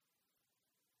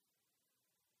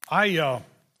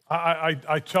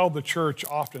I tell the church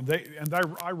often,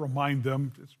 I remind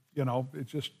them,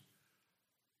 it's just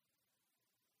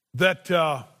that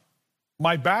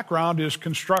my background is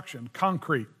construction,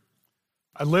 concrete.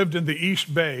 I lived in the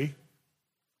East Bay,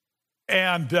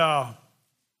 and I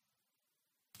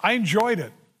enjoyed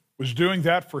it. Was doing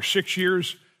that for 6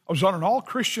 years. I was on an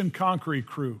all-Christian concrete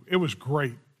crew. It was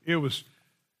great. It was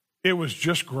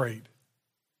just great.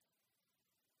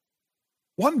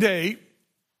 One day,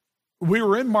 we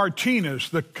were in Martinez,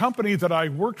 the company that I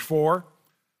worked for.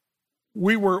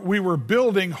 We were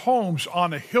building homes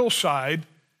on a hillside,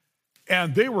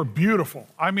 and they were beautiful.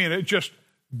 I mean, it just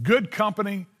good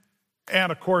company,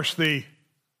 and of course the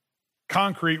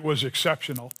concrete was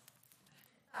exceptional.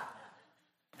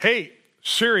 Hey,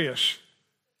 serious.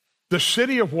 The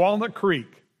city of Walnut Creek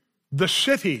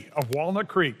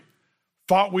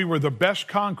thought we were the best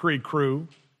concrete crew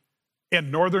in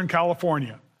Northern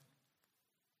California.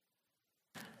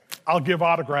 I'll give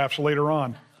autographs later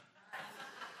on.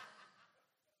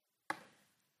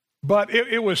 But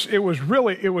it was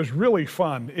really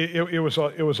fun. It was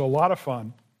a lot of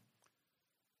fun.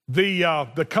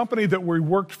 The company that we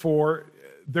worked for,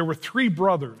 there were 3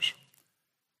 brothers,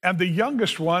 and the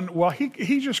youngest one, well,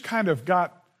 he just kind of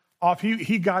got off.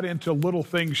 He got into little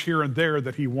things here and there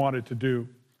that he wanted to do.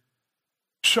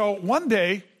 So one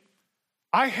day,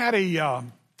 I had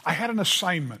an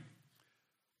assignment.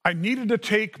 I needed to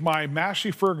take my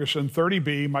Massey Ferguson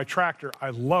 30B, my tractor. I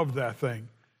loved that thing.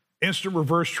 Instant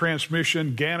reverse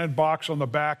transmission, Gannon box on the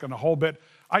back, and a whole bit.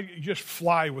 I just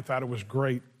fly with that. It was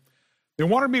great. They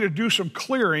wanted me to do some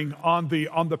clearing on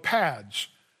the pads.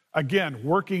 Again,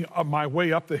 working my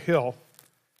way up the hill.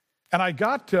 And I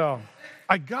got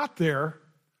there,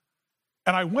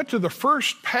 and I went to the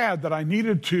first pad that I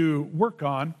needed to work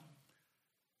on,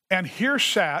 and here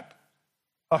sat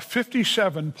a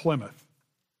 57 Plymouth.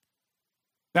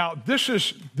 Now, this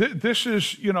is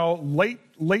late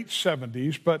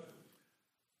 70s, but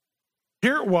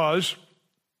here it was.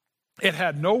 It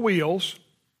had no wheels.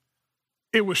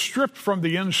 It was stripped from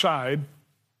the inside.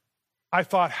 I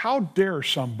thought, how dare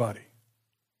somebody?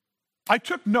 I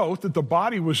took note that the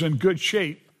body was in good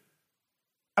shape,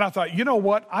 and I thought, you know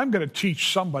what? I'm going to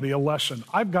teach somebody a lesson.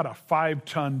 I've got a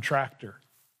 5-ton tractor.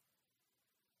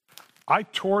 I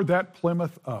tore that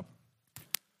Plymouth up.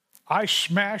 I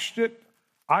smashed it.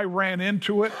 I ran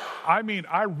into it. I mean,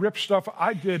 I ripped stuff.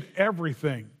 I did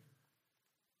everything.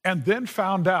 And then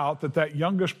found out that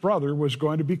youngest brother was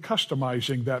going to be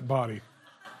customizing that body.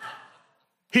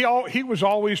 He was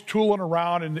always tooling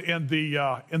around in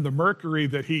the Mercury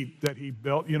that he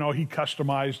built. He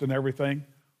customized and everything.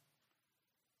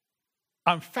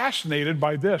 I'm fascinated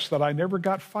by this, that I never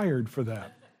got fired for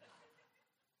that.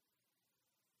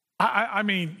 I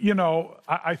mean,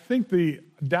 I think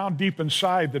down deep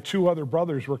inside, the 2 other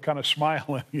brothers were kind of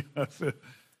smiling. But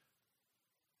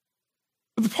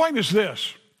the point is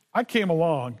this. I came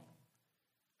along,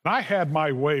 and I had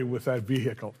my way with that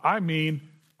vehicle. I mean,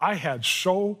 I had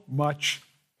so much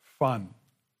fun.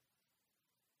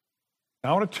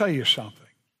 Now, I want to tell you something.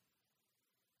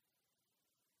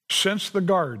 Since the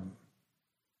garden,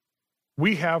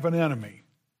 we have an enemy,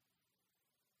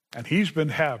 and he's been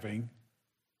having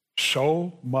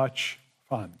so much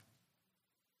fun.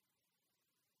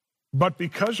 But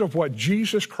because of what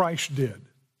Jesus Christ did,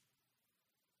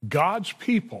 God's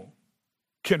people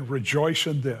can rejoice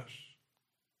in this.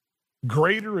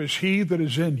 Greater is he that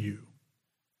is in you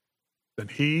than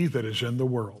he that is in the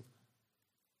world.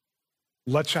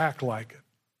 Let's act like it.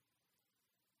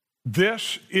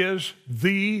 This is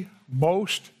the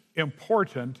most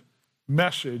important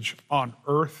message on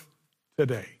earth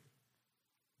today.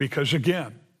 Because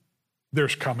again,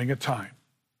 there's coming a time.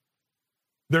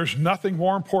 There's nothing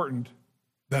more important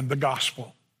than the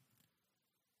gospel.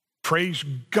 Praise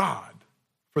God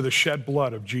for the shed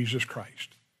blood of Jesus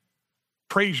Christ.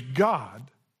 Praise God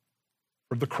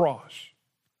for the cross.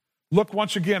 Look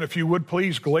once again, if you would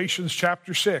please, Galatians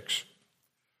chapter 6,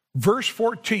 verse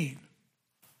 14.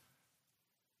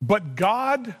 But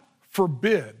God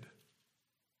forbid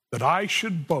that I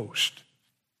should boast,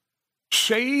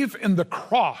 save in the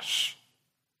cross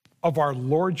of our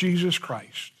Lord Jesus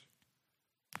Christ,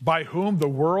 by whom the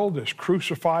world is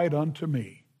crucified unto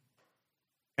me,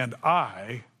 and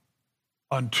I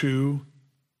unto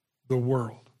the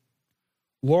world.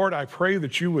 Lord, I pray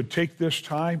that you would take this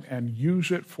time and use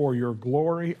it for your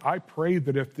glory. I pray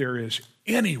that if there is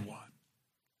anyone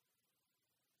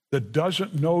that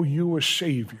doesn't know you as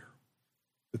Savior,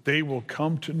 that they will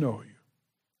come to know you.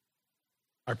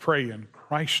 I pray in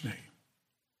Christ's name.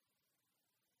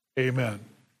 Amen.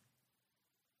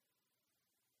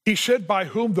 He said, by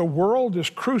whom the world is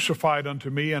crucified unto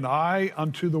me, and I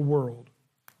unto the world.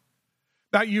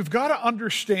 Now you've got to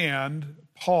understand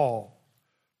Paul.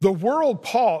 The world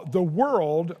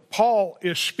Paul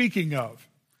is speaking of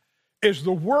is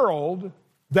the world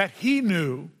that he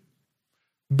knew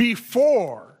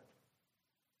before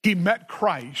he met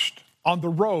Christ on the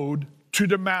road to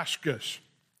Damascus.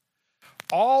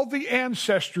 All the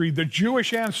ancestry, the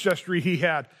Jewish ancestry he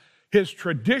had, his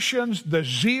traditions, the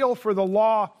zeal for the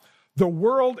law, the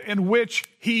world in which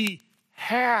he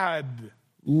had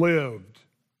lived.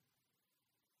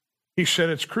 He said,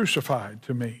 it's crucified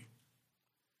to me.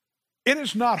 It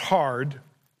is not hard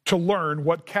to learn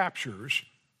what captures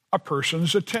a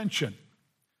person's attention.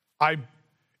 I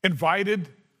invited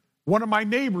one of my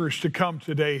neighbors to come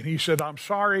today, and he said, I'm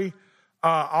sorry,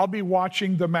 I'll be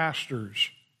watching the Masters.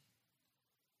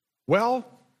 Well,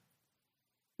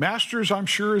 Masters, I'm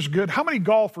sure, is good. How many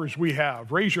golfers we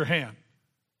have? Raise your hand.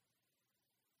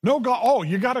 No golf. Oh,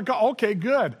 you got to go. Okay,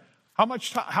 good. How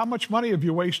much money have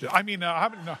you wasted? I mean, no,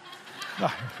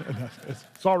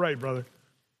 it's all right, brother.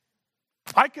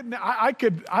 I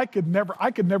could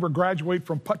never graduate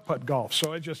from putt-putt golf.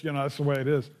 So it just, that's the way it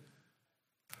is.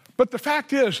 But the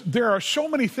fact is, there are so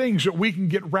many things that we can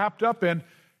get wrapped up in.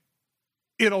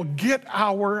 It'll get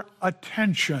our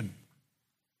attention.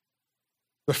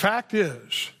 The fact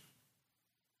is,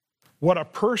 what a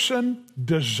person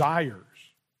desires,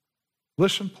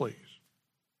 listen please,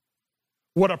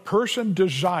 what a person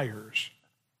desires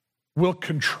will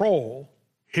control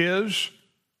his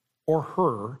or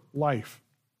her life.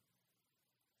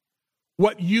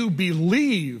 What you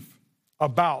believe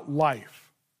about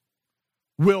life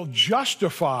will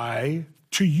justify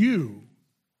to you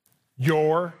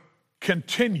your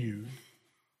continued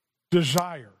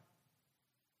desire.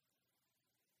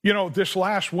 This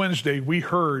last Wednesday, we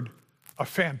heard a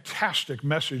fantastic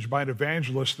message by an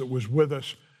evangelist that was with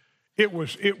us. It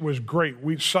was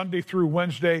great. Sunday through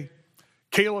Wednesday,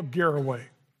 Caleb Garraway.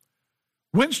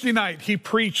 Wednesday night, he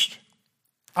preached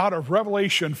out of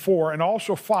Revelation 4 and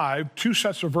also 5, two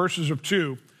sets of verses of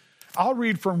 2. I'll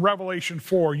read from Revelation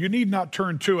 4. You need not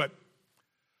turn to it.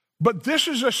 But this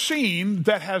is a scene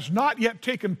that has not yet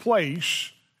taken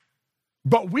place,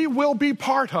 but we will be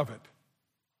part of it.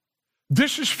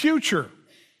 This is future.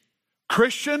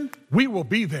 Christian, we will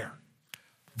be there.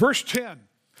 Verse 10,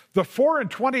 the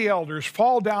 24 elders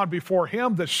fall down before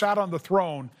him that sat on the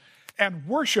throne and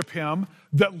worship him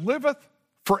that liveth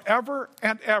forever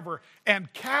and ever,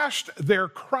 and cast their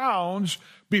crowns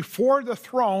before the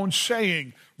throne,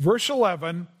 saying, verse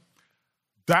 11,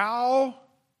 thou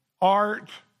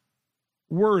art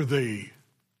worthy,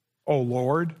 O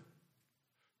Lord,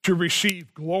 to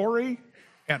receive glory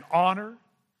and honor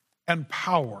and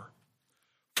power.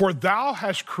 For thou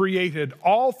hast created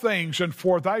all things, and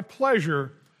for thy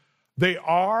pleasure they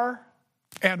are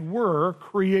and were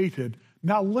created.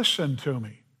 Now listen to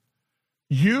me.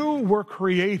 You were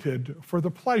created for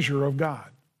the pleasure of God.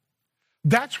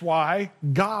 That's why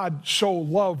God so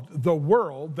loved the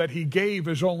world that he gave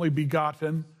his only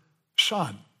begotten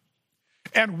Son.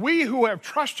 And we who have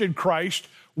trusted Christ,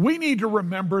 we need to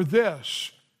remember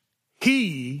this.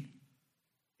 He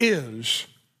is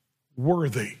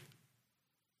worthy.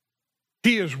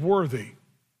 He is worthy.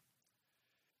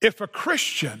 If a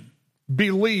Christian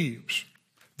believes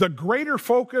the greater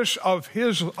focus of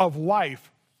life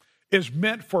is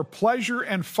meant for pleasure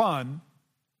and fun,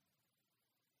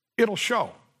 it'll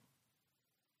show.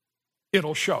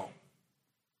 It'll show.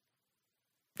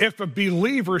 If a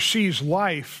believer sees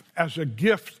life as a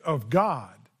gift of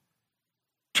God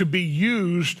to be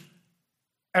used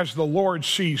as the Lord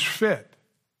sees fit,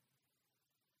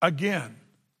 again,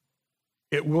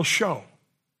 it will show.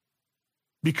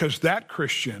 Because that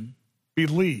Christian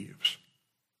believes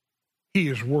he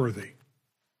is worthy.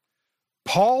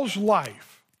 Paul's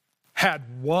life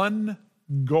had one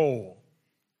goal: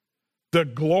 the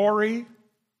glory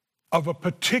of a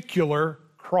particular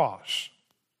cross,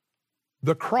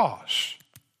 the cross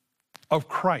of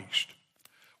Christ. I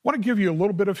want to give you a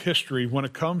little bit of history when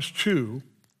it comes to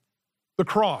the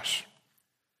cross.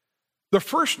 The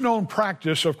first known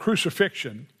practice of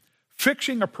crucifixion,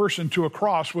 fixing a person to a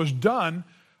cross, was done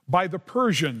by the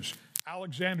Persians.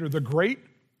 Alexander the Great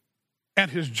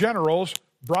and his generals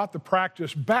brought the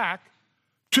practice back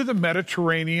to the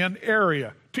Mediterranean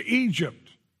area, to Egypt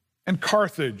and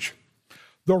Carthage.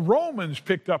 The Romans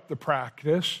picked up the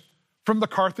practice from the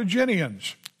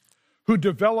Carthaginians, who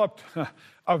developed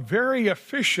a very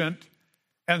efficient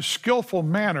and skillful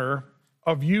manner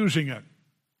of using it.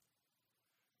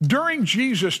 During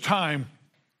Jesus' time,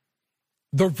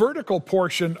 the vertical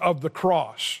portion of the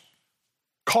cross,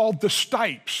 called the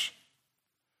stipes,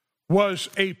 was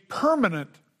a permanent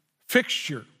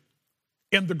fixture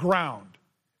in the ground.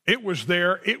 It was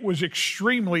there. It was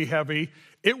extremely heavy.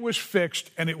 It was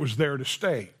fixed, and it was there to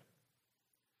stay.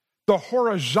 The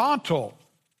horizontal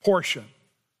portion,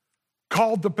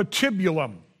 called the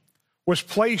patibulum, was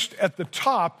placed at the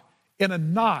top in a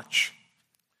notch.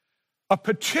 A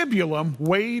patibulum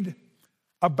weighed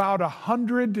about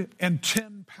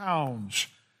 110 pounds,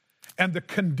 and the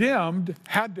condemned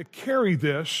had to carry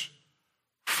this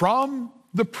from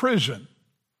the prison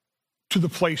to the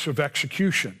place of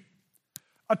execution.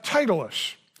 A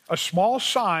titulus, a small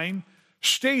sign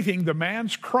stating the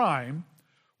man's crime,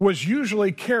 was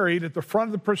usually carried at the front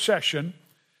of the procession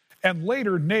and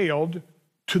later nailed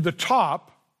to the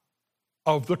top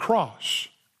of the cross.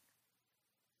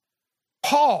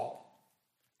 Paul,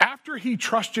 after he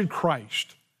trusted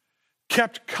Christ,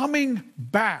 kept coming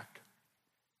back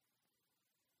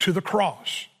to the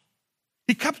cross.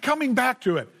 He kept coming back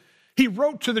to it. He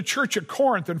wrote to the church at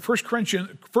Corinth in 1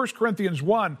 Corinthians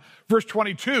 1, verse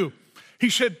 22. He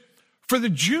said, "For the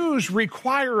Jews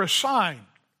require a sign.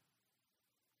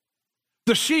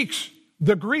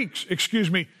 The Greeks,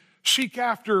 seek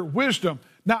after wisdom."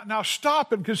 Now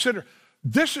stop and consider.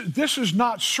 This is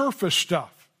not surface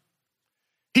stuff.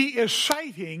 He is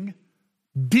citing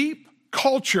deep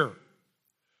culture.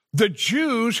 The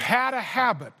Jews had a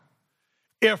habit.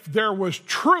 If there was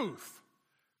truth,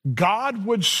 God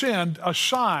would send a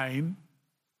sign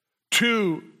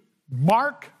to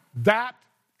mark that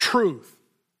truth.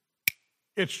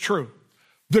 It's true.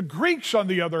 The Greeks, on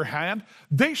the other hand,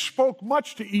 they spoke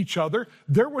much to each other.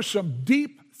 There were some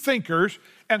deep thinkers.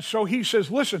 And so he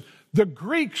says, listen, the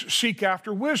Greeks seek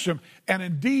after wisdom. And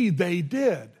indeed they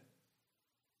did.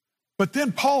 But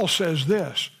then Paul says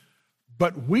this,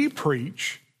 but we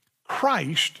preach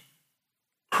Christ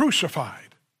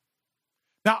crucified.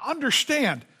 Now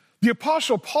understand, the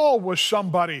Apostle Paul was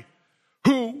somebody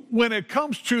who, when it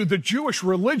comes to the Jewish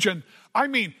religion,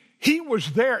 he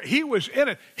was there. He was in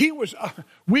it. He was,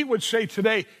 we would say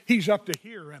today, he's up to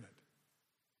here in it.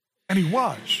 And he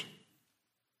was.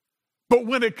 But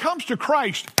when it comes to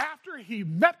Christ, after he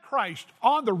met Christ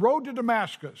on the road to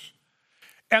Damascus,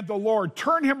 and the Lord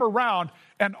turned him around,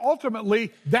 and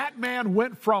ultimately that man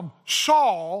went from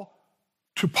Saul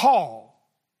to Paul,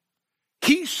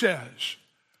 he says,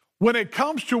 when it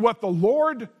comes to what the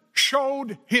Lord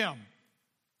showed him,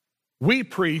 we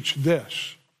preach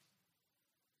this.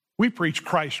 We preach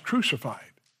Christ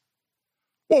crucified.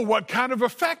 Well, what kind of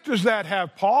effect does that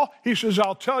have, Paul? He says,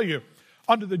 I'll tell you.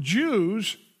 Unto the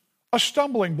Jews, a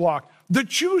stumbling block. The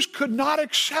Jews could not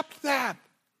accept that.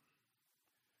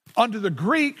 Unto the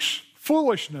Greeks,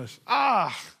 foolishness.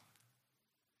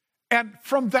 And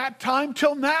from that time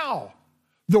till now,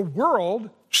 the world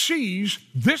sees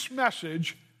this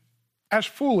message as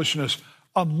foolishness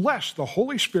unless the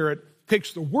Holy Spirit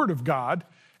takes the Word of God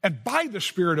and by the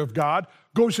Spirit of God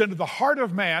goes into the heart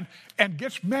of man and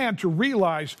gets man to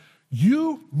realize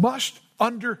you must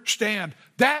understand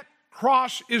that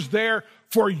cross is there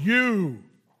for you.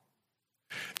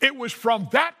 It was from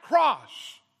that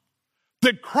cross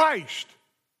that Christ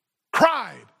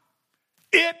cried,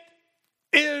 "It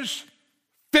is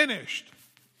finished."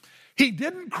 He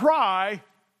didn't cry,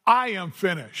 "I am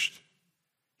finished."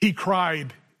 He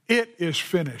cried, "It is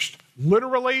finished."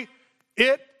 Literally,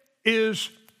 it is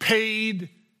paid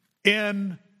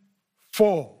in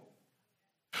full.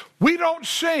 We don't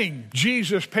sing,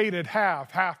 "Jesus paid it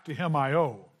half, half to him I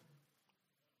owe."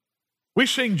 We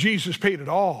sing, "Jesus paid it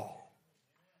all,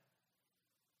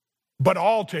 but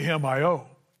all to him I owe."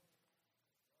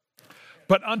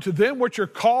 But unto them which are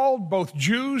called, both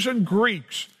Jews and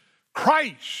Greeks,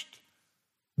 Christ,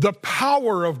 the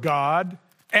power of God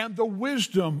and the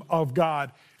wisdom of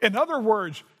God. In other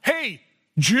words, hey,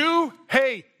 Jew,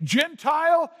 hey,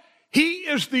 Gentile, he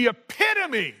is the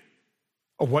epitome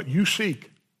of what you seek.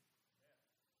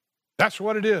 That's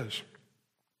what it is.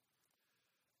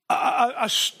 A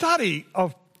study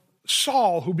of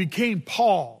Saul, who became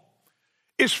Paul,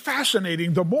 is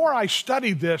fascinating. The more I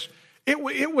studied this, it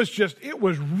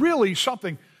was really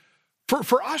something.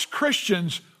 For us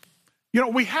Christians,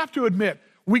 we have to admit,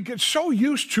 we get so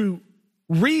used to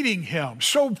reading him,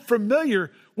 so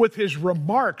familiar with his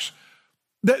remarks,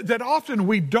 that often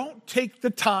we don't take the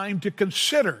time to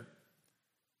consider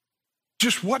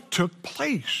just what took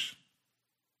place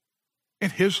in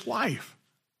his life.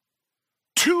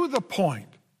 To the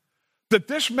point that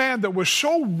this man that was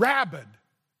so rabid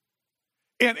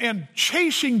and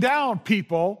chasing down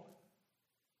people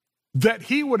that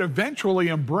he would eventually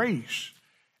embrace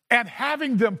and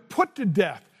having them put to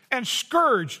death and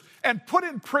scourged and put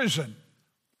in prison,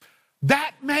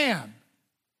 that man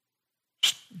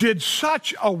did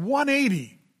such a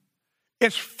 180.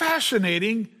 It's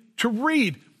fascinating to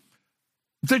read.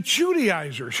 The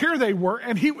Judaizers, here they were,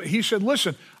 and he said,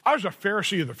 listen, I was a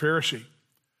Pharisee of the Pharisee.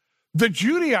 The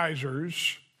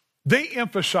Judaizers, they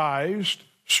emphasized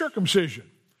circumcision.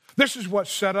 This is what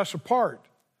set us apart.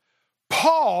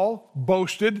 Paul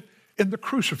boasted in the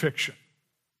crucifixion.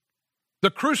 The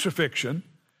crucifixion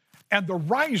and the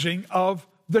rising of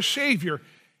the Savior.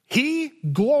 He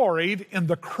gloried in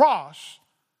the cross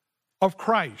of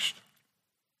Christ.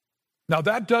 Now,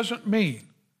 that doesn't mean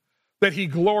that he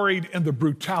gloried in the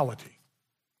brutality.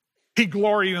 He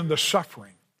gloried in the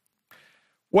suffering.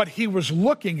 What he was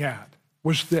looking at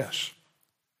was this.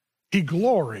 He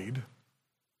gloried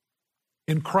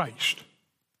in Christ.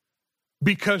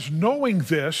 Because knowing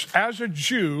this as a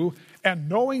Jew and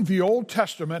knowing the Old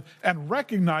Testament and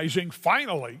recognizing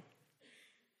finally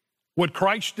what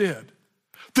Christ did,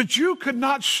 the Jew could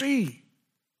not see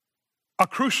a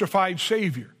crucified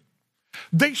Savior.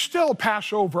 They still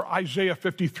pass over Isaiah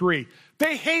 53.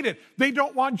 They hate it. They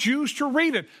don't want Jews to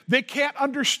read it. They can't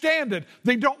understand it.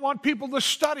 They don't want people to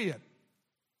study it.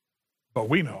 But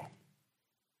we know.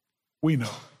 We know.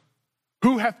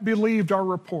 Who hath believed our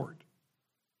report?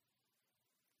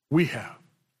 We have.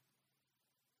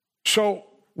 So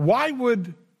why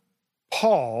would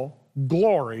Paul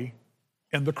glory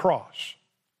in the cross?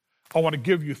 I want to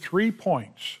give you 3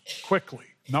 points quickly.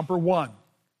 Number one,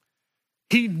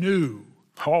 he knew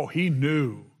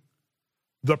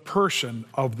the person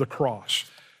of the cross.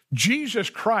 Jesus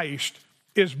Christ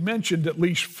is mentioned at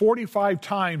least 45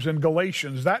 times in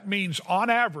Galatians. That means, on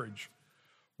average,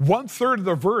 1/3 of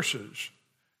the verses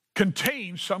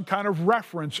contain some kind of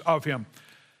reference of him.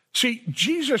 See,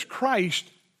 Jesus Christ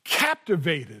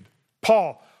captivated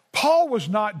Paul. Paul was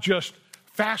not just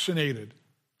fascinated.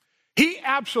 He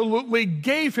absolutely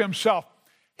gave himself.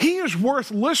 He is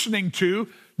worth listening to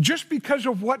just because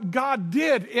of what God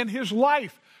did in his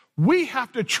life. We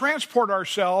have to transport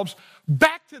ourselves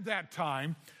back to that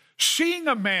time, seeing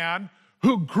a man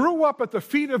who grew up at the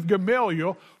feet of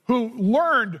Gamaliel, who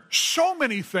learned so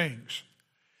many things.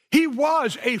 He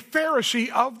was a Pharisee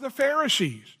of the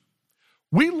Pharisees.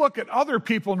 We look at other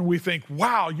people and we think,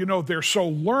 wow, they're so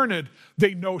learned,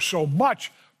 they know so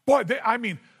much. Boy, they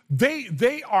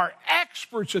are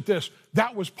experts at this.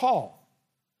 That was Paul.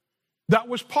 That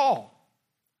was Paul.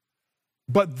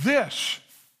 But this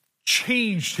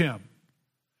changed him.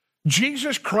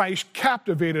 Jesus Christ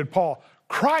captivated Paul.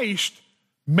 Christ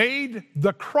made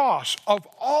the cross of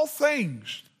all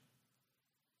things.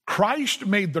 Christ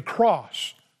made the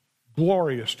cross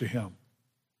glorious to him.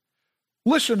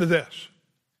 Listen to this.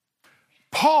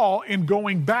 Paul, in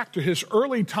going back to his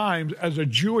early times as a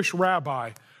Jewish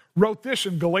rabbi, wrote this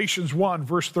in Galatians 1,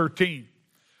 verse 13.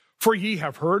 For ye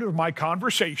have heard of my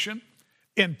conversation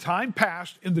in time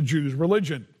past in the Jews'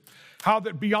 religion, how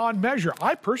that beyond measure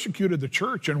I persecuted the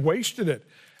church and wasted it,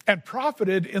 and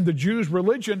profited in the Jews'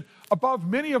 religion above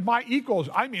many of my equals.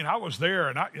 I was there,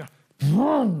 and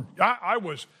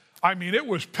it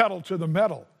was pedal to the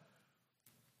metal.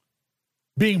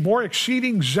 Being more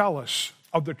exceeding zealous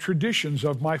of the traditions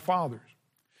of my fathers.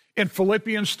 In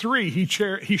Philippians 3,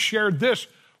 he shared this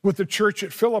with the church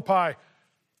at Philippi.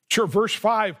 Verse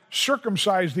 5,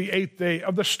 circumcised the 8th day,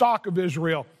 of the stock of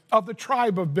Israel, of the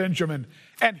tribe of Benjamin,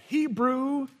 and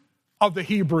Hebrew of the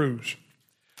Hebrews.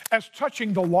 As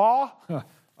touching the law,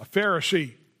 a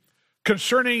Pharisee.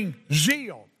 Concerning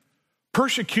zeal,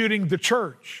 persecuting the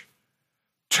church.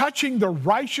 Touching the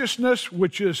righteousness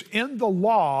which is in the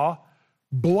law,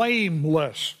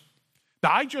 blameless.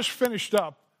 Now, I just finished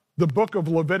up the book of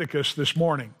Leviticus this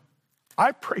morning.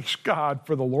 I praise God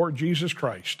for the Lord Jesus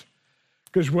Christ.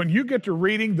 Because when you get to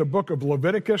reading the book of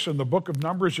Leviticus and the book of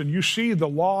Numbers and you see the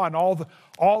law and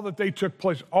all that they took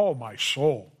place, oh, my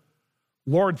soul.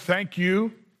 Lord, thank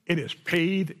you. It is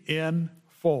paid in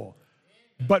full.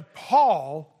 But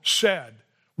Paul said,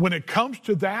 when it comes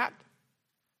to that,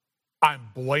 I'm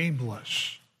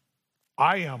blameless.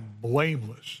 I am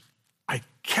blameless. I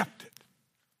kept it.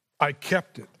 I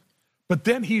kept it. But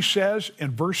then he says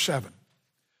in verse 7,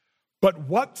 but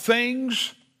what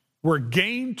things were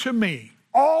gained to me,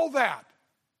 all that,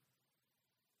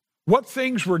 what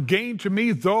things were gained to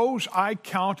me, those I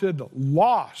counted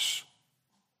loss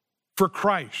for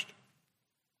Christ.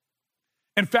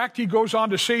 In fact, he goes on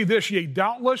to say this, yea,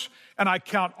 doubtless, and I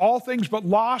count all things but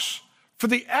loss for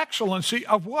the excellency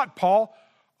of what, Paul?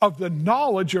 Of the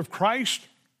knowledge of Christ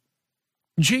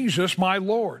Jesus my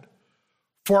Lord,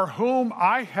 for whom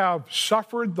I have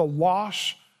suffered the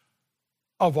loss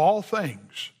of all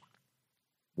things.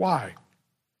 Why?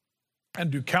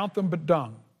 And do count them but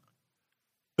dung,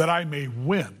 that I may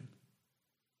win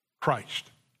Christ.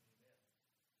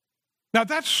 Now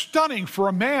that's stunning for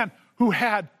a man who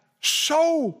had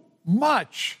so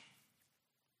much.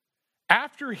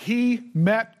 After he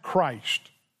met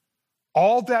Christ,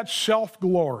 all that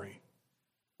self-glory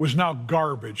was now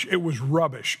garbage. It was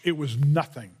rubbish. It was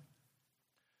nothing.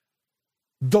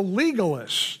 The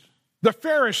legalists, the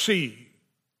Pharisee,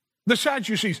 the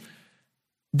Sadducees,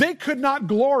 they could not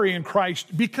glory in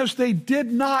Christ because they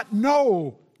did not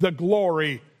know the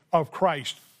glory of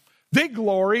Christ. They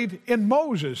gloried in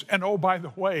Moses. And oh, by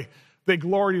the way, they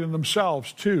gloried in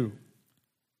themselves too.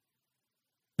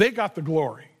 They got the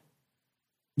glory,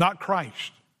 not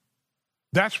Christ.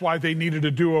 That's why they needed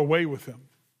to do away with him.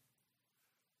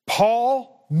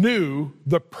 Paul knew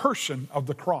the person of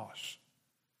the cross.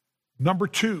 Number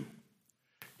two,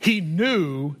 he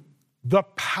knew the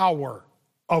power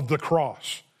of the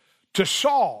cross. To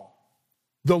Saul,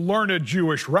 the learned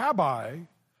Jewish rabbi,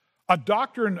 a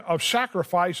doctrine of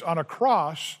sacrifice on a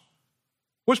cross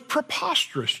was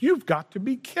preposterous. You've got to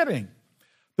be kidding.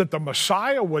 That the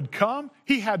Messiah would come,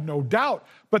 he had no doubt,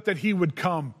 but that he would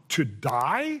come to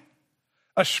die,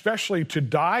 especially to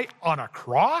die on a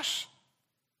cross,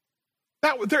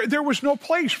 there was no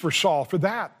place for Saul for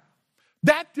that.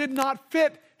 That did not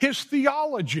fit his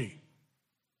theology.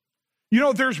 You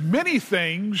know, there's many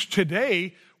things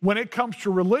today when it comes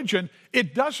to religion,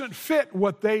 it doesn't fit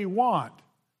what they want.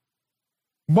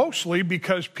 Mostly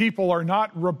because people are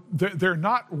they're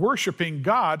not worshiping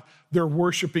God, they're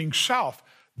worshiping self.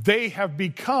 They have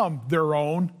become their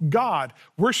own God.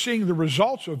 We're seeing the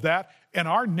results of that in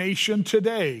our nation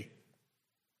today.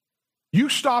 You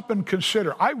stop and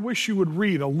consider. I wish you would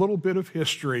read a little bit of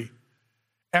history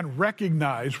and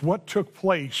recognize what took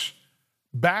place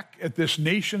back at this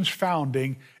nation's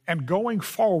founding and going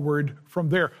forward from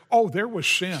there. Oh, there was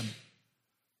sin.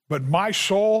 But my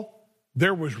soul,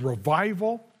 there was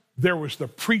revival. There was the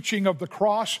preaching of the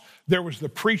cross. There was the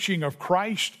preaching of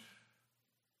Christ.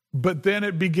 But then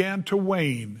it began to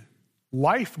wane.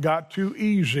 Life got too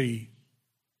easy.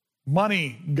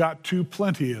 Money got too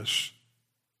plenteous.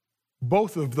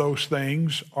 Both of those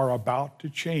things are about to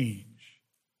change.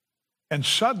 And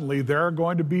suddenly there are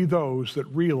going to be those that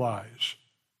realize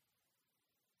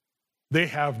they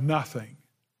have nothing.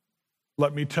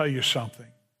 Let me tell you something.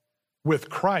 With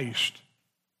Christ,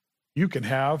 you can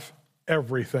have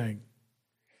everything.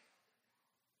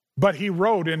 But he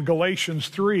wrote in Galatians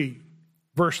 3,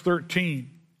 verse 13,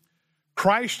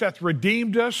 Christ hath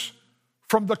redeemed us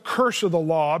from the curse of the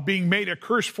law, being made a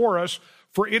curse for us,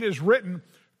 for it is written,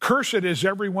 cursed is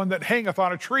everyone that hangeth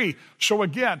on a tree. So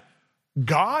again,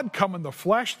 God come in the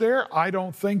flesh there? I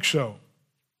don't think so.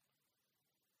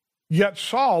 Yet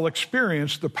Saul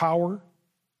experienced the power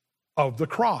of the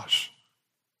cross.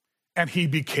 And he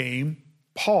became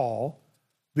Paul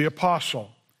the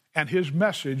apostle. And his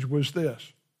message was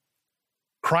this: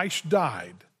 Christ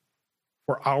died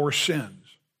for our sins.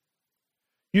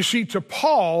 You see, to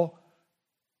Paul,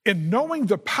 in knowing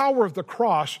the power of the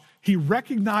cross, he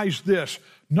recognized this.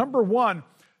 Number one,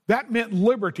 that meant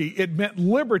liberty. It meant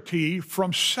liberty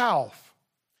from self.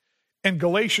 In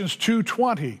Galatians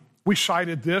 2:20, we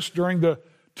cited this during the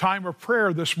time of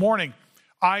prayer this morning.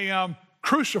 I am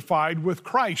crucified with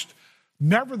Christ.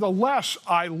 Nevertheless,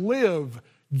 I live,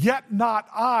 yet not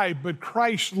I, but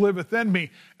Christ liveth in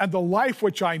me. And the life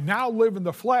which I now live in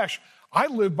the flesh, I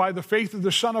live by the faith of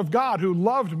the Son of God, who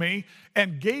loved me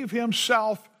and gave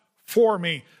himself for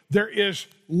me. There is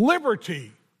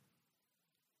liberty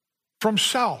from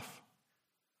self.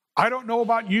 I don't know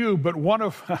about you, but one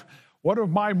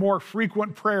of my more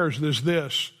frequent prayers is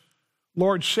this: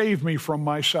 Lord, save me from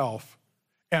myself.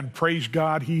 And praise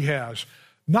God, he has.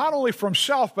 Not only from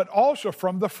self, but also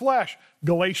from the flesh.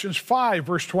 Galatians 5,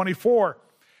 verse 24.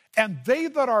 And they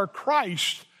that are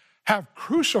Christ have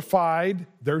crucified,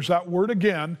 there's that word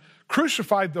again,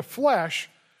 crucified the flesh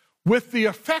with the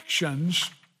affections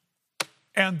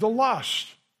and the lust.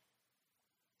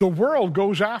 The world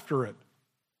goes after it.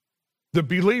 The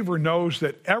believer knows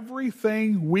that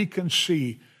everything we can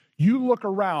see, you look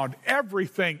around,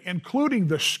 everything, including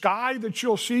the sky that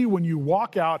you'll see when you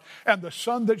walk out and the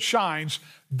sun that shines,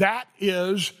 that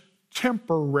is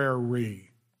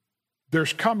temporary.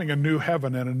 There's coming a new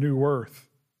heaven and a new earth.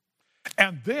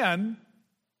 And then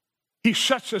he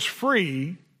sets us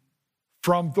free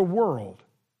from the world,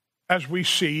 as we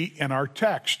see in our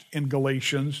text in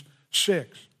Galatians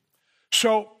 6.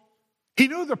 So he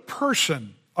knew the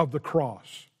person of the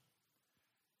cross.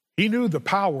 He knew the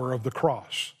power of the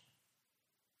cross.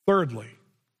 Thirdly,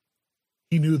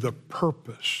 he knew the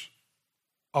purpose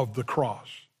of the cross.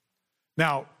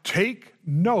 Now, take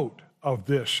note of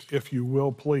this, if you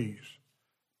will, please.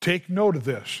 Take note of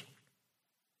this.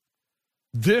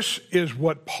 This is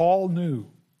what Paul knew.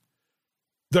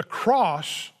 The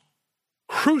cross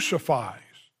crucifies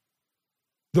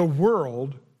the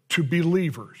world to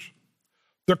believers.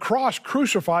 The cross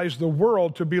crucifies the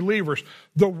world to believers.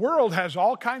 The world has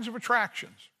all kinds of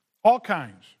attractions, all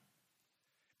kinds.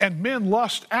 And men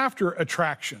lust after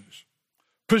attractions,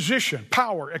 position,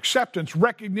 power, acceptance,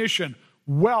 recognition,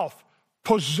 wealth,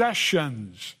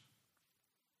 possessions.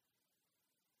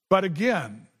 But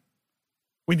again,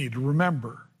 we need to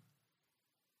remember,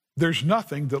 there's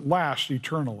nothing that lasts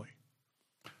eternally.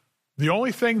 The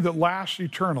only thing that lasts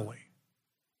eternally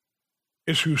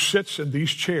is who sits in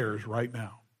these chairs right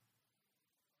now.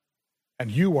 And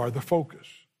you are the focus.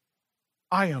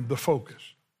 I am the focus.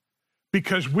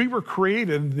 Because we were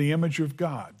created in the image of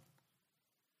God.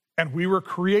 And we were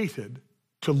created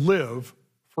to live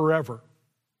forever.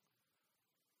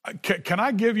 Can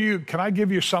I give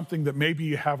you something that maybe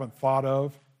you haven't thought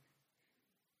of?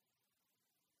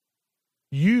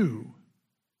 You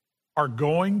are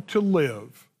going to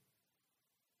live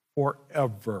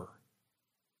forever.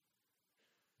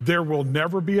 There will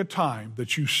never be a time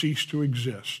that you cease to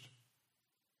exist.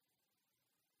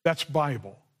 That's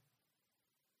Bible.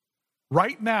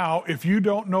 Right now, if you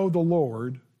don't know the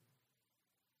Lord,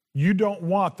 you don't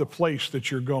want the place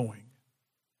that you're going.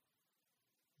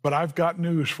 But I've got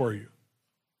news for you.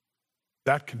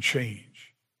 That can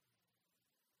change.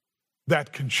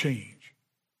 That can change.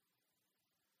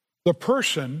 The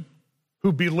person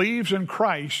who believes in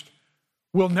Christ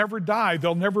will never die.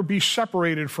 They'll never be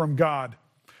separated from God.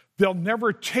 They'll never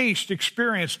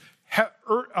experience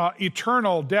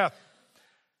eternal death.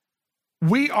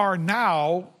 We are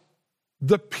now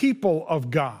the people of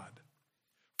God.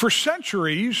 For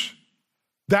centuries,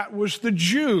 that was the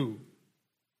Jew.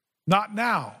 Not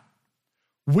now.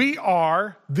 We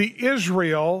are the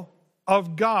Israel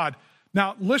of God.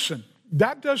 Now, listen,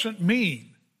 that doesn't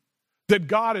mean that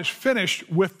God is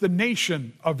finished with the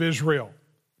nation of Israel.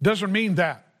 Doesn't mean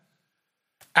that.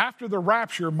 After the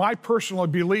rapture, my personal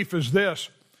belief is this,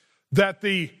 that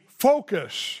the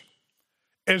focus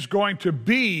is going to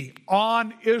be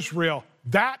on Israel.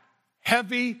 That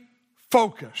heavy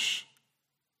focus.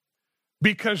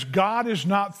 Because God is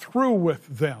not through with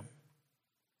them.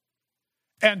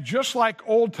 And just like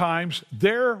old times,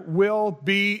 there will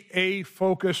be a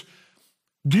focus.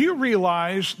 Do you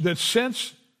realize that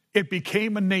since it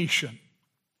became a nation,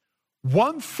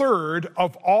 1/3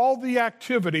 of all the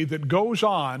activity that goes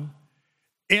on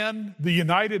in the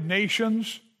United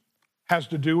Nations has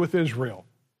to do with Israel?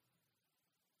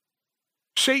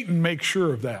 Satan makes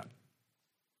sure of that.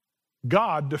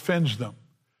 God defends them.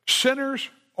 Sinners,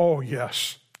 oh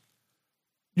yes.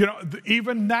 You know,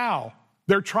 even now,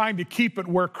 they're trying to keep it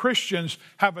where Christians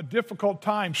have a difficult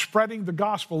time spreading the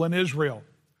gospel in Israel.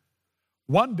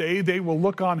 One day they will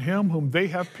look on him whom they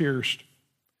have pierced,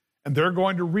 and they're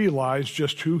going to realize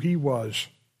just who he was.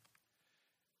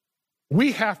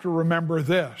 We have to remember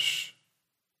this.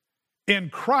 In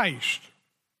Christ,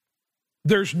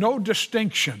 there's no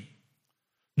distinction.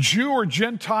 Jew or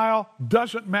Gentile,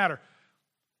 doesn't matter.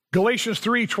 Galatians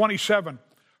 3:27,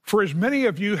 for as many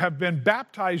of you have been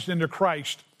baptized into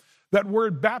Christ. That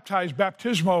word baptized,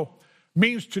 baptismo,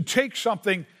 means to take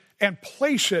something and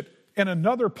place it in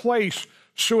another place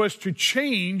so as to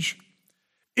change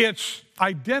its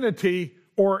identity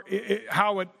or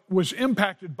how it was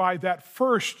impacted by that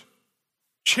first,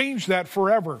 change that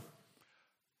forever.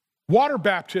 Water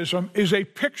baptism is a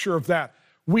picture of that.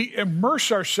 We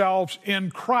immerse ourselves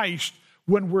in Christ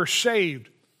when we're saved.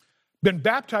 Been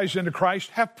baptized into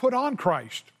Christ, have put on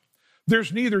Christ.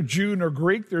 There's neither Jew nor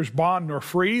Greek, there's bond nor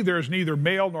free, there's neither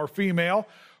male nor female,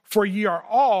 for ye are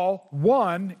all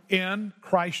one in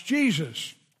Christ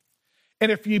Jesus.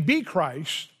 And if ye be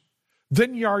Christ,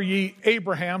 then are ye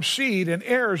Abraham's seed and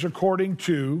heirs according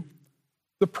to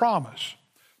the promise.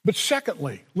 But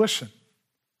secondly, listen,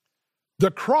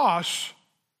 the cross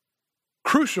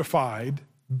crucified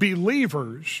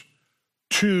believers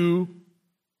to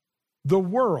the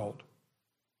world.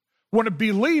 When a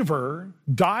believer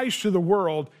dies to the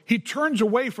world, he turns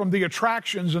away from the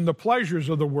attractions and the pleasures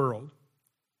of the world.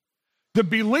 The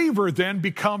believer then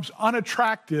becomes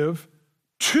unattractive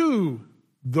to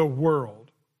the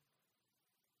world.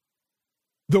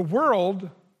 The world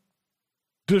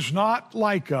does not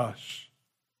like us.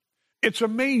 It's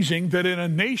amazing that in a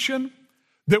nation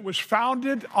that was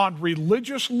founded on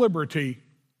religious liberty,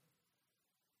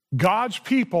 God's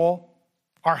people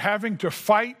are having to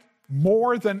fight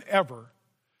more than ever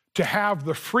to have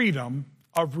the freedom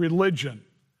of religion,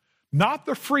 not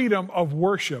the freedom of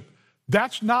worship.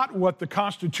 That's not what the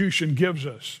Constitution gives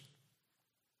us.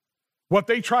 What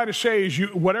they try to say is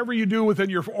whatever you do within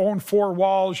your own four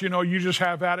walls, you just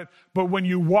have at it. But when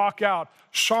you walk out,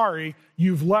 sorry,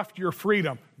 you've left your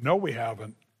freedom. No, we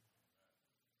haven't.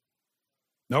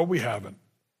 No, we haven't.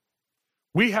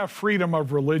 We have freedom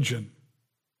of religion.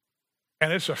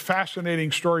 And it's a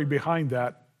fascinating story behind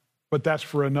that, but that's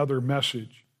for another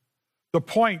message. The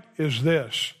point is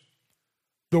this: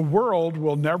 the world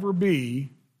will never be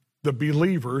the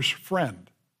believer's friend.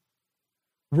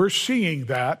 We're seeing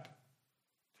that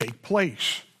take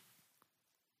place.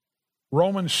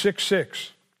 Romans 6:6.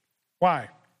 Why?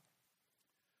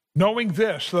 Knowing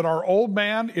this, that our old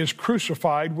man is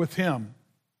crucified with him.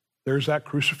 There's that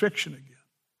crucifixion again.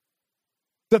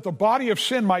 That the body of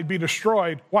sin might be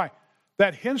destroyed. Why?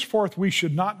 That henceforth we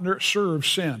should not serve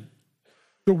sin.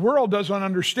 The world doesn't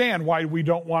understand why we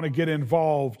don't want to get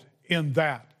involved in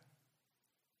that.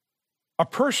 A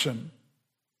person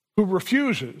who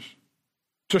refuses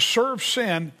to serve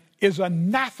sin is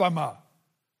anathema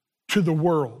to the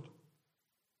world.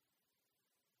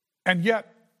 And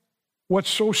yet, what's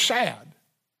so sad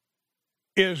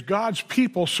is God's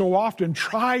people so often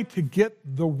try to get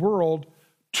the world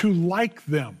to like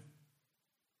them.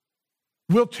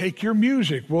 We'll take your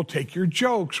music, we'll take your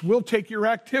jokes, we'll take your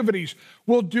activities,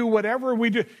 we'll do whatever we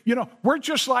do. We're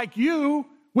just like you,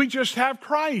 we just have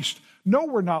Christ. No,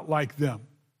 we're not like them.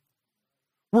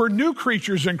 We're new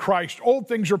creatures in Christ. Old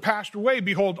things are passed away.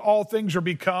 Behold, all things are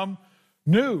become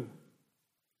new.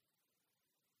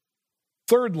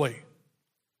 Thirdly,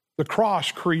 the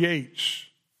cross creates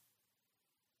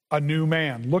a new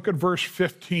man. Look at verse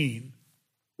 15.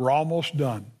 We're almost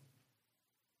done.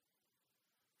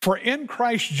 For in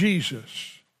Christ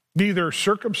Jesus, neither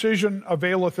circumcision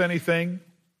availeth anything,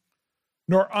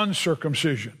 nor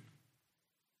uncircumcision,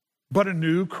 but a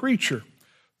new creature.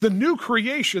 The new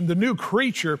creation, the new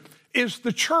creature, is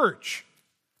the church,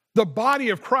 the body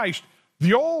of Christ.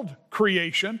 The old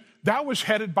creation, that was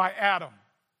headed by Adam.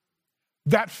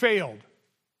 That failed.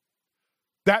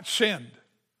 That sinned.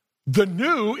 The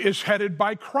new is headed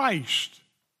by Christ.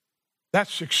 That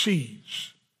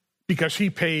succeeds because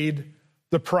he paid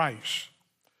the price.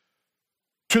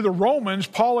 To the Romans,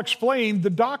 Paul explained the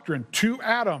doctrine. 2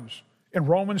 Adams. In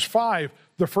Romans 5,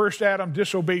 the first Adam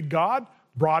disobeyed God,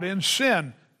 brought in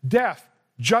sin, death,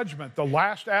 judgment. The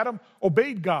last Adam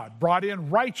obeyed God, brought in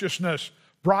righteousness,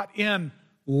 brought in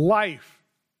life.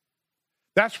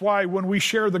 That's why when we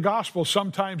share the gospel,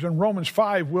 sometimes in Romans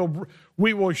 5,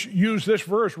 we will use this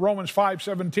verse, Romans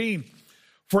 5:17.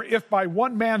 For if by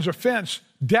one man's offense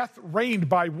death reigned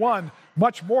by one,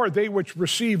 much more they which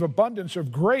receive abundance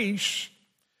of grace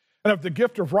and of the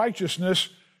gift of righteousness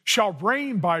shall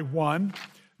reign by one,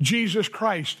 Jesus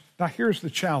Christ. Now here's the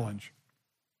challenge.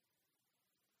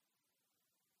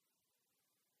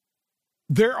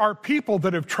 There are people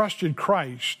that have trusted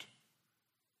Christ,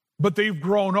 but they've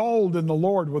grown old in the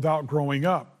Lord without growing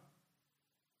up.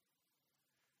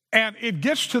 And it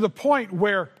gets to the point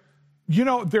where,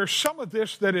 there's some of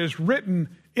this that is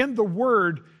written in the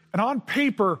Word and on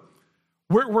paper,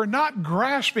 we're not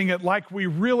grasping it like we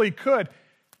really could,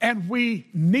 and we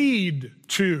need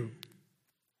to.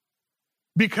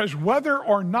 Because whether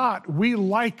or not we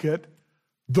like it,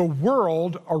 the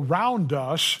world around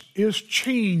us is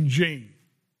changing.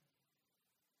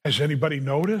 Has anybody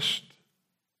noticed?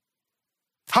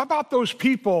 How about those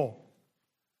people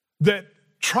that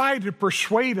try to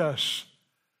persuade us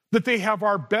that they have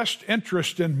our best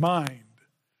interest in mind?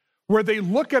 Where they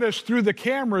look at us through the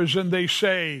cameras and they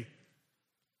say,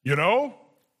 you're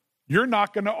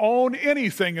not going to own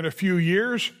anything in a few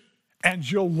years and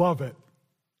you'll love it.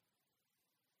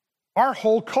 Our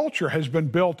whole culture has been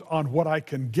built on what I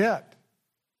can get.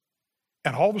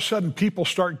 And all of a sudden people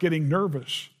start getting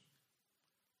nervous.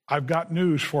 I've got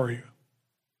news for you.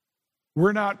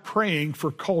 We're not praying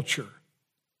for culture.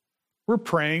 We're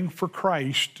praying for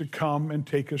Christ to come and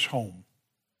take us home.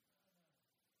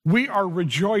 We are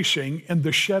rejoicing in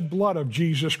the shed blood of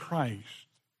Jesus Christ.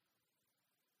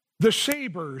 The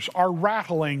sabers are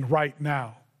rattling right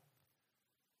now.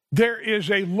 There is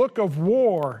a look of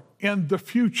war in the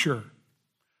future.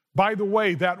 By the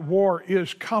way, that war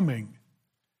is coming.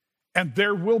 And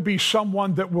there will be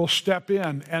someone that will step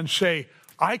in and say,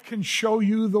 I can show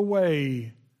you the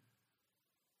way.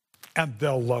 And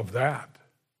they'll love that.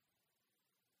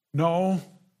 No,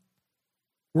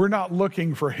 we're not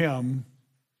looking for him.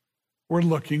 We're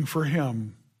looking for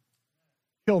him.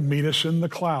 He'll meet us in the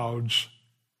clouds.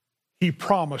 He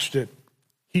promised it.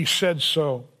 He said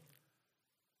so.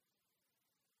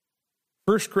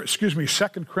 2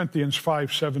 Corinthians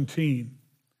 5:17.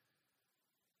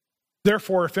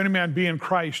 Therefore, if any man be in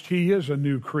Christ, he is a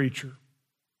new creature.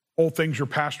 Old things are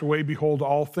passed away. Behold,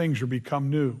 all things are become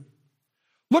new.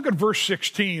 Look at verse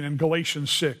 16 in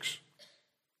Galatians 6.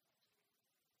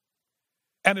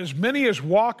 And as many as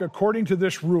walk according to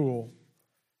this rule,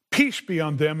 peace be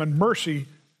on them and mercy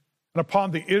and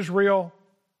upon the Israel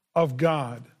of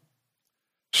God.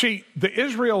 See, the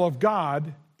Israel of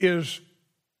God is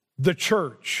the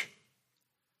church.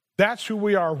 That's who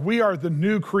we are. We are the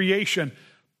new creation.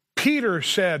 Peter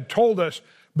told us,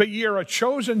 but ye are a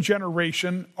chosen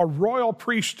generation, a royal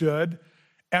priesthood,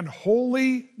 and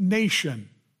holy nation.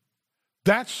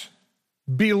 That's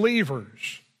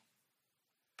believers.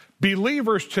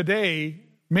 Believers today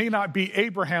may not be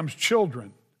Abraham's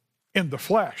children in the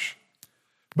flesh,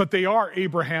 but they are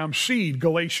Abraham's seed,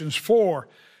 Galatians 4.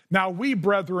 Now we,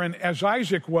 brethren, as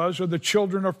Isaac was, are the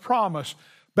children of promise.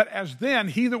 But as then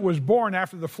he that was born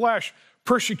after the flesh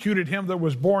persecuted him that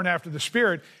was born after the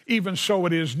Spirit, even so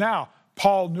it is now.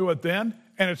 Paul knew it then,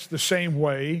 and it's the same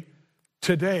way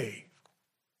today.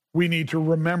 We need to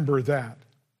remember that.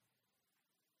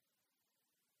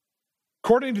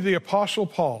 According to the Apostle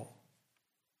Paul,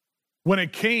 when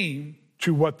it came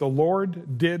to what the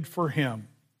Lord did for him,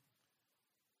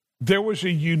 there was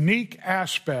a unique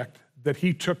aspect that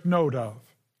he took note of.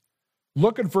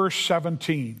 Look at verse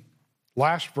 17,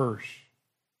 last verse,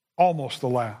 almost the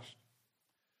last.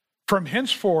 From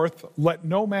henceforth, let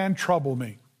no man trouble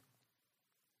me.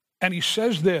 And he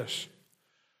says this,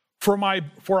 for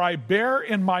I bear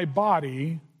in my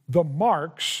body the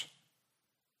marks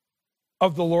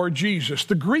of the Lord Jesus.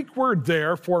 The Greek word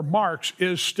there for marks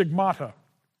is stigmata,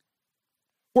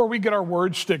 where we get our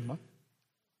word stigma.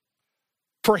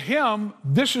 For him,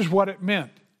 this is what it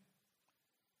meant.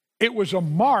 It was a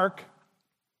mark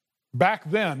back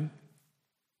then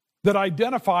that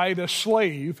identified a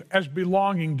slave as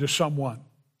belonging to someone.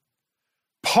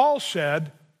 Paul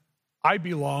said, I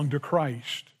belong to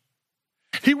Christ.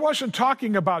 He wasn't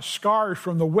talking about scars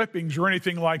from the whippings or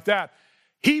anything like that.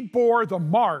 He bore the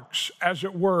marks, as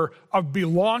it were, of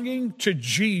belonging to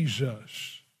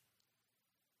Jesus.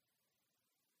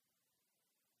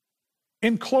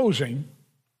 In closing,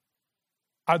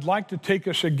 I'd like to take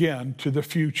us again to the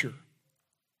future.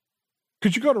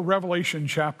 Could you go to Revelation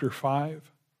chapter 5?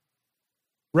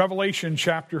 Revelation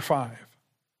chapter 5.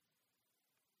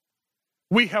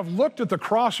 We have looked at the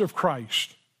cross of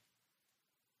Christ.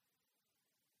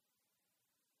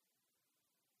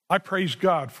 I praise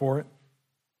God for it.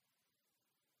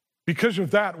 Because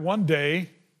of that, one day,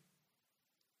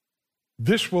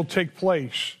 this will take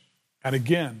place. And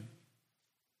again,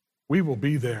 we will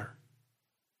be there.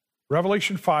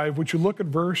 Revelation 5, would you look at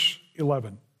verse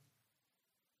 11?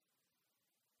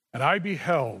 And I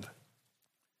beheld,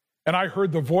 and I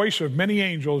heard the voice of many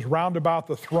angels round about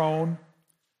the throne,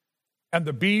 and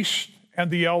the beast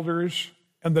and the elders,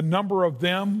 and the number of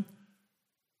them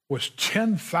was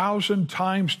 10,000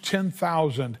 times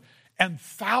 10,000, and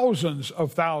thousands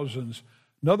of thousands.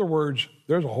 In other words,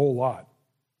 there's a whole lot.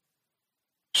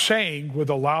 Saying with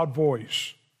a loud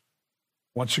voice,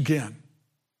 once again,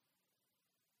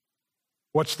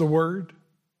 what's the word?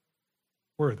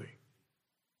 Worthy.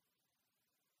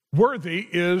 Worthy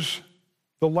is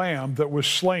the Lamb that was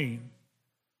slain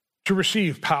to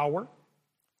receive power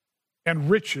and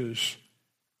riches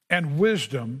and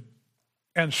wisdom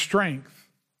and strength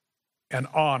and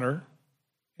honor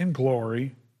and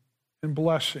glory and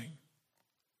blessing.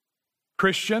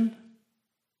 Christian,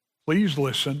 please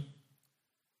listen.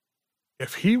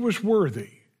 If he was worthy,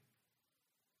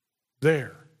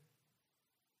 there,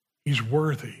 he's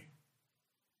worthy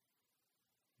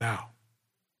now.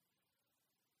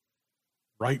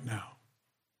 Right now.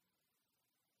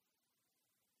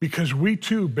 Because we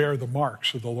too bear the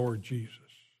marks of the Lord Jesus.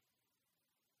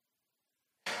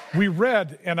 We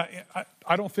read, and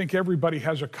I don't think everybody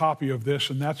has a copy of this,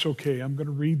 and that's okay. I'm going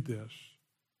to read this.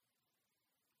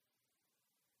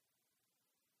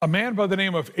 A man by the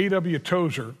name of A.W.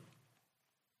 Tozer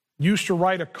used to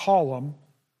write a column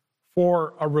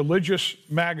for a religious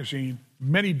magazine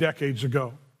many decades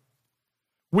ago.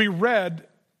 We read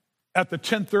at the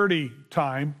 10:30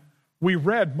 time, we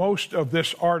read most of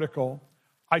this article.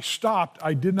 I stopped.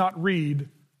 I did not read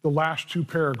the last two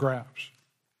paragraphs.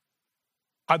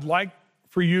 I'd like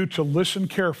for you to listen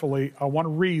carefully. I want to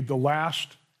read the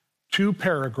last two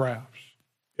paragraphs.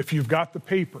 If you've got the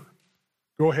paper,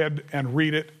 go ahead and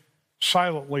read it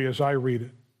silently as I read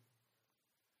it.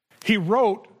 He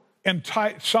wrote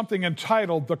something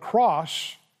entitled, "The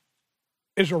Cross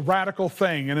is a Radical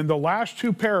Thing." And in the last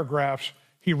two paragraphs,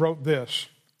 he wrote this: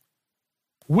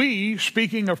 we,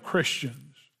 speaking of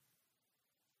Christians,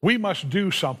 we must do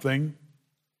something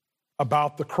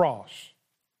about the cross.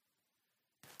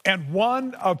 And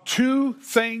one of two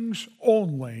things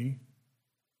only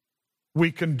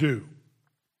we can do: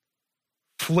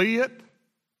 flee it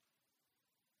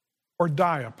or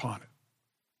die upon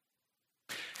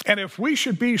it. And if we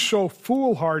should be so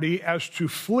foolhardy as to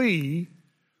flee,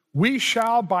 we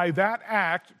shall by that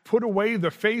act put away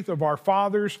the faith of our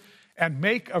fathers and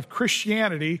make of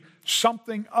Christianity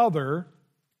something other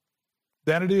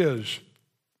than it is.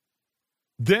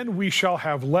 Then we shall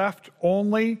have left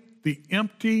only the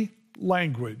empty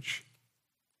language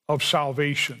of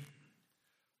salvation.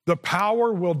 The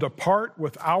power will depart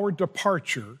with our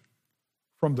departure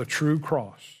from the true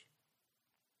cross.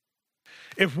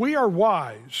 If we are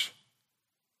wise,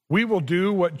 we will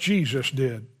do what Jesus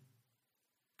did: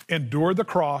 endure the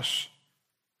cross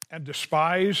and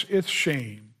despise its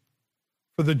shame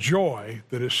for the joy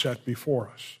that is set before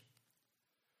us.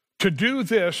 To do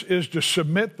this is to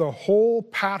submit the whole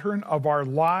pattern of our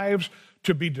lives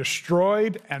to be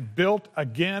destroyed and built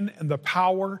again in the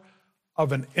power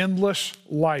of an endless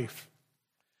life.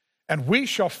 And we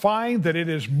shall find that it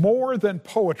is more than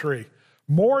poetry,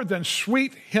 more than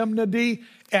sweet hymnody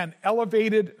and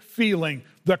elevated feeling.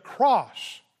 The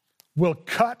cross will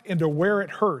cut into where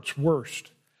it hurts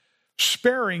worst,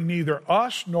 sparing neither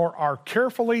us nor our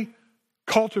carefully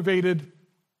cultivated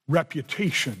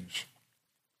reputations.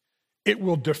 It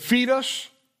will defeat us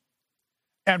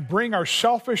and bring our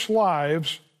selfish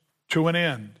lives to an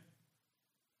end.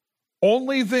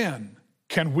 Only then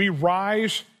can we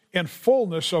rise in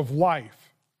fullness of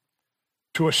life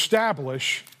to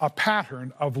establish a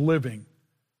pattern of living,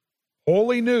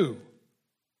 wholly new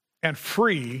and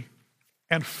free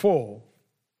and full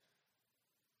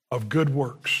of good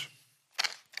works.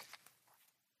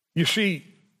 You see,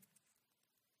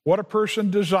 what a person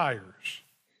desires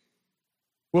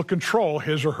will control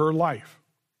his or her life,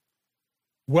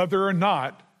 whether or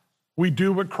not we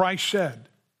do what Christ said.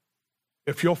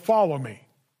 If you'll follow me,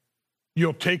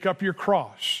 you'll take up your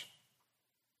cross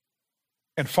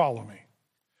and follow me.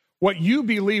 What you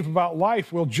believe about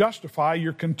life will justify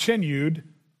your continued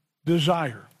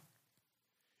desire.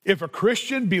 If a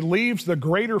Christian believes the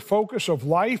greater focus of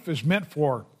life is meant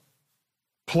for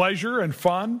pleasure and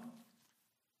fun,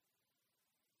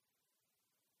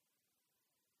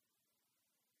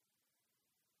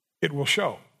 it will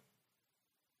show.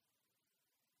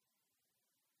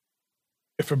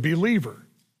 If a believer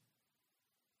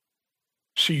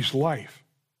sees life,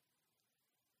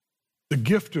 the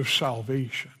gift of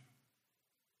salvation,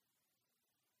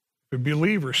 if a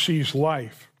believer sees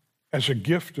life as a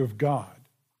gift of God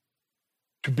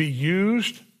to be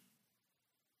used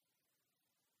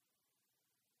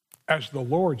as the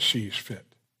Lord sees fit,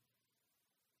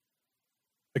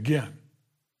 again,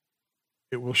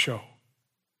 it will show.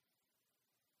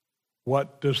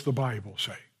 What does the Bible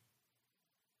say?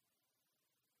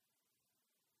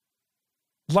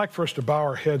 I'd like for us to bow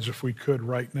our heads if we could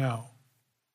right now.